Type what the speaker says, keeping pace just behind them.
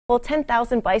Well,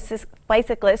 10,000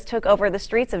 bicyclists took over the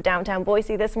streets of downtown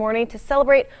Boise this morning to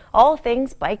celebrate all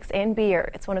things bikes and beer.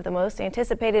 It's one of the most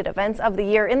anticipated events of the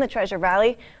year in the Treasure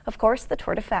Valley. Of course, the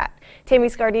Tour de Fat. Tammy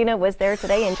Scardina was there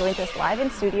today and joins us live in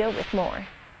studio with more.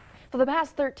 For the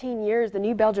past 13 years, the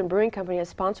New Belgium Brewing Company has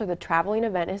sponsored the traveling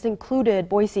event and has included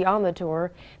Boise on the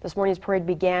tour. This morning's parade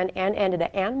began and ended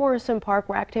at Ann Morrison Park,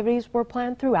 where activities were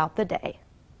planned throughout the day.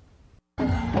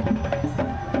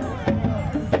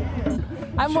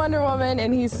 I'm Wonder Woman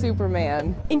and he's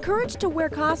Superman. Encouraged to wear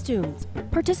costumes,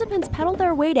 participants pedal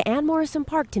their way to Ann Morrison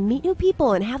Park to meet new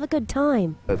people and have a good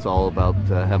time. It's all about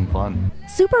having fun.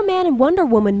 Superman and Wonder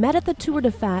Woman met at the Tour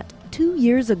de Fat 2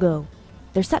 years ago.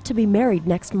 They're set to be married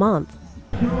next month.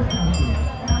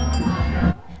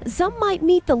 Some might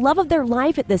meet the love of their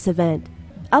life at this event.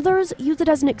 Others use it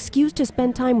as an excuse to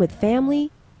spend time with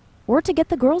family or to get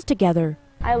the girls together.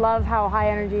 I love how high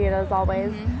energy it is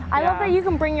always. I love that you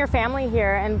can bring your family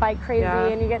here and bike crazy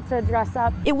and you get to dress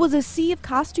up. It was a sea of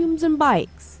costumes and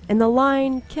bikes, and the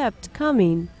line kept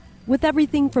coming, with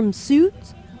everything from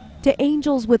suits to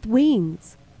angels with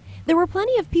wings. There were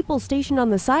plenty of people stationed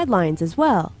on the sidelines as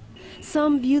well.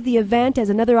 Some view the event as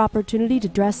another opportunity to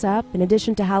dress up in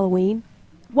addition to Halloween,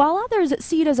 while others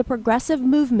see it as a progressive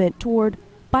movement toward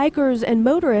bikers and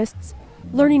motorists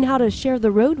learning how to share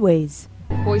the roadways.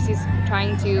 Boise's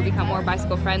trying to become more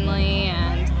bicycle friendly,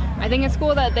 and I think it's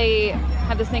cool that they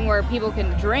have this thing where people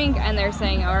can drink and they're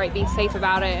saying, all right, be safe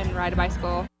about it and ride a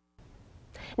bicycle.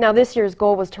 Now, this year's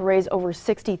goal was to raise over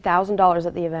 $60,000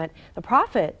 at the event. The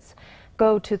profits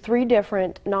go to 3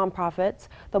 different nonprofits: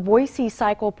 the Boise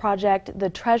Cycle Project, the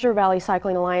Treasure Valley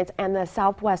Cycling Alliance, and the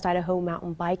Southwest Idaho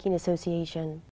Mountain Biking Association.